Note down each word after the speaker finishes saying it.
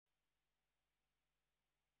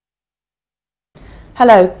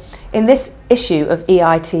Hello. In this issue of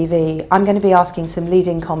eitv, I'm going to be asking some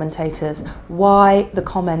leading commentators why the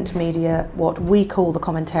comment media, what we call the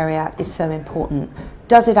Commentariat, is so important.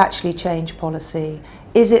 Does it actually change policy?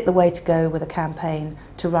 Is it the way to go with a campaign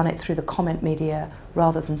to run it through the comment media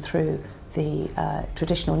rather than through the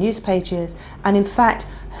traditional news pages? And in fact,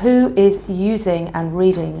 who is using and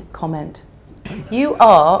reading comment? You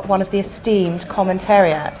are one of the esteemed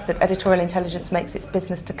Commentariat that Editorial Intelligence makes its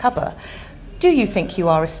business to cover. Do you think you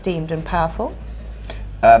are esteemed and powerful?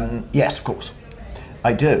 Yes, of course,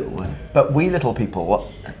 I do. But we little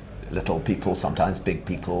people, sometimes big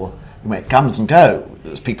people, it comes and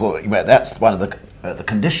goes. People, that's one of the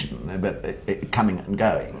condition, coming and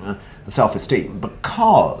going, the self-esteem,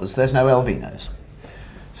 because there's no Elvinos.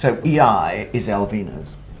 So EI is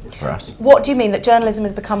Elvinos for us. What do you mean, that journalism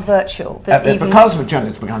has become virtual? Because journalism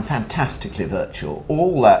has become fantastically virtual,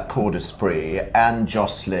 all that court d'esprit and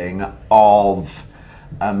jostling of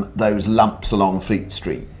those lumps along Fleet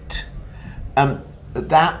Street,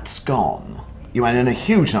 that's gone. And a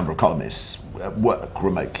huge number of columnists work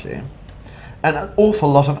remotely, and an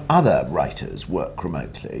awful lot of other writers work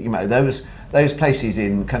remotely. Those places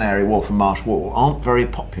in Canary Wharf and Marsh Wall aren't very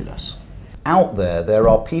populous. Out there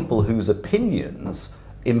are people whose opinions,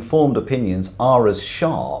 informed opinions, are as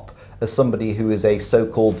sharp as somebody who is a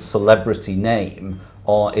so-called celebrity name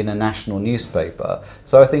or in a national newspaper.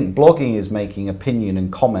 So I think blogging is making opinion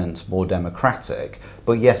and comment more democratic.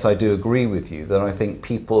 But yes, I do agree with you that I think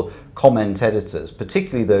comment editors,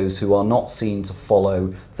 particularly those who are not seen to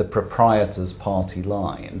follow the proprietor's party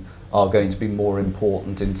line, are going to be more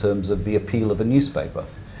important in terms of the appeal of a newspaper.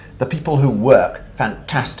 The people who work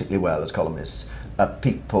fantastically well as columnists are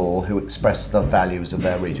people who express the values of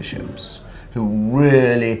their readerships, who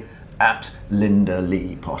really, Linda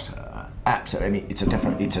Lee Potter, absolutely, it's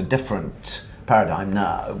a different paradigm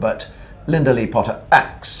now, but Linda Lee Potter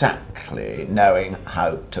exactly knowing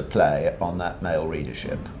how to play on that male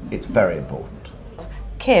readership. It's very important.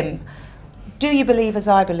 Kim, do you believe, as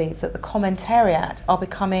I believe, that the Commentariat are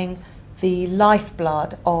becoming the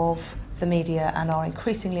lifeblood of the media and are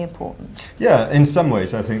increasingly important? Yeah, in some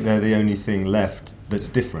ways I think they're the only thing left that's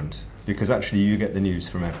different, because actually you get the news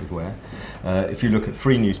from everywhere. If you look at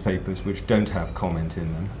free newspapers which don't have comment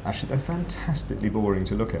in them, actually they're fantastically boring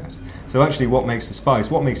to look at. So actually what makes the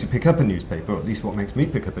spice, what makes you pick up a newspaper, or at least what makes me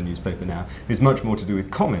pick up a newspaper now, is much more to do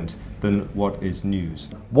with comment than what is news.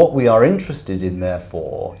 What we are interested in,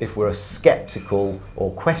 therefore, if we're sceptical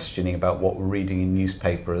or questioning about what we're reading in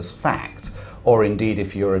newspaper as fact, or indeed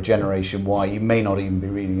if you're a Generation Y, you may not even be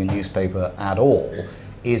reading a newspaper at all,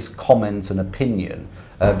 is comment and opinion.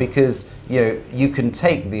 Because you can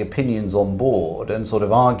take the opinions on board and sort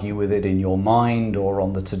of argue with it in your mind or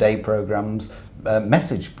on the Today programme's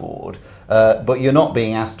message board, but you're not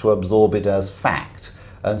being asked to absorb it as fact.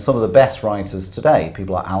 And some of the best writers today,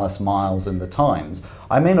 people like Alice Miles in the Times,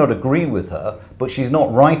 I may not agree with her, but she's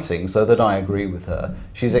not writing so that I agree with her.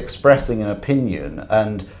 She's expressing an opinion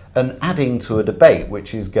and adding to a debate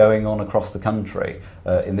which is going on across the country,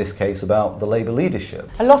 in this case about the Labour leadership.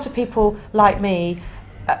 A lot of people like me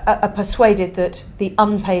are persuaded that the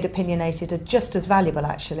unpaid opinionated are just as valuable,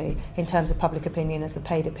 actually, in terms of public opinion as the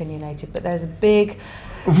paid opinionated, but there's a big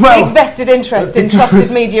vested interest in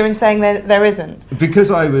trusted media in saying there isn't.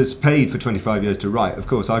 Because I was paid for 25 years to write, of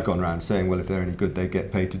course I've gone around saying, well, if they're any good they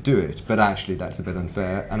get paid to do it, but actually that's a bit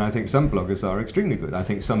unfair, and I think some bloggers are extremely good. I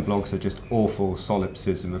think some blogs are just awful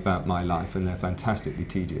solipsism about my life and they're fantastically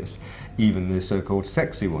tedious. Even the so-called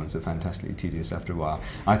sexy ones are fantastically tedious after a while.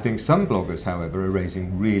 I think some bloggers, however, are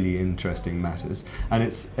raising really interesting matters, and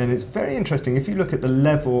it's very interesting if you look at the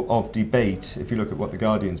level of debate. If you look at what The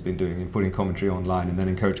Guardian's been doing in putting commentary online and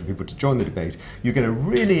then encouraging people to join the debate, you get a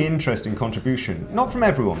really interesting contribution, not from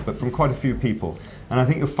everyone, but from quite a few people. And I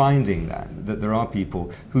think you're finding that there are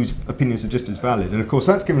people whose opinions are just as valid. And of course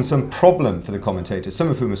that's given some problem for the commentators, some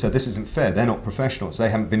of whom have said this isn't fair, they're not professionals, they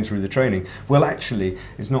haven't been through the training. Well, actually,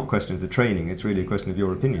 it's not a question of the training, it's really a question of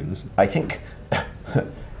your opinions. I think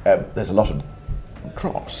there's a lot of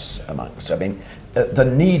dross amongst. The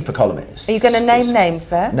need for columnists. Are you going to name names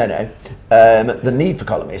there? No. The need for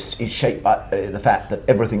columnists is shaped by the fact that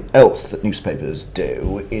everything else that newspapers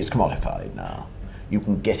do is commodified now. You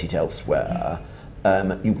can get it elsewhere.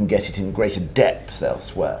 You can get it in greater depth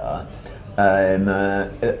elsewhere.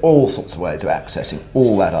 All sorts of ways of accessing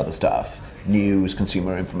all that other stuff. News,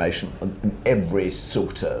 consumer information, every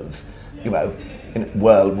sort of, in a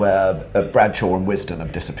world where Bradshaw and Wisdom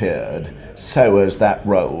have disappeared, so has that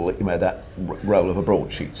role, that role of a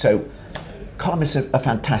broadsheet. So columnists are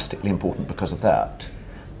fantastically important because of that.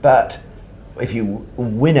 But if you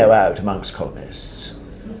winnow out amongst columnists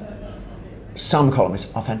some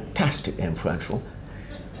columnists are fantastically influential.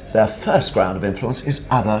 Their first ground of influence is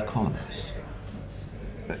other columnists.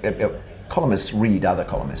 Columnists read other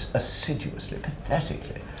columnists assiduously,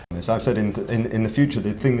 pathetically. I've said in the future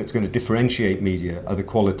the thing that's going to differentiate media are the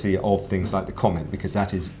quality of things like the comment, because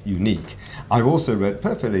that is unique. I've also read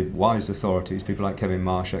perfectly wise authorities, people like Kevin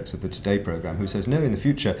Marshaks of the Today programme, who says no, in the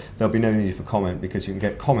future there'll be no need for comment because you can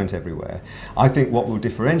get comment everywhere. I think what will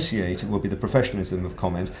differentiate will be the professionalism of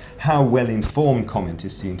comment, how well informed comment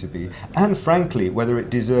is seen to be, and frankly whether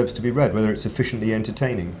it deserves to be read, whether it's sufficiently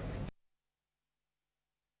entertaining.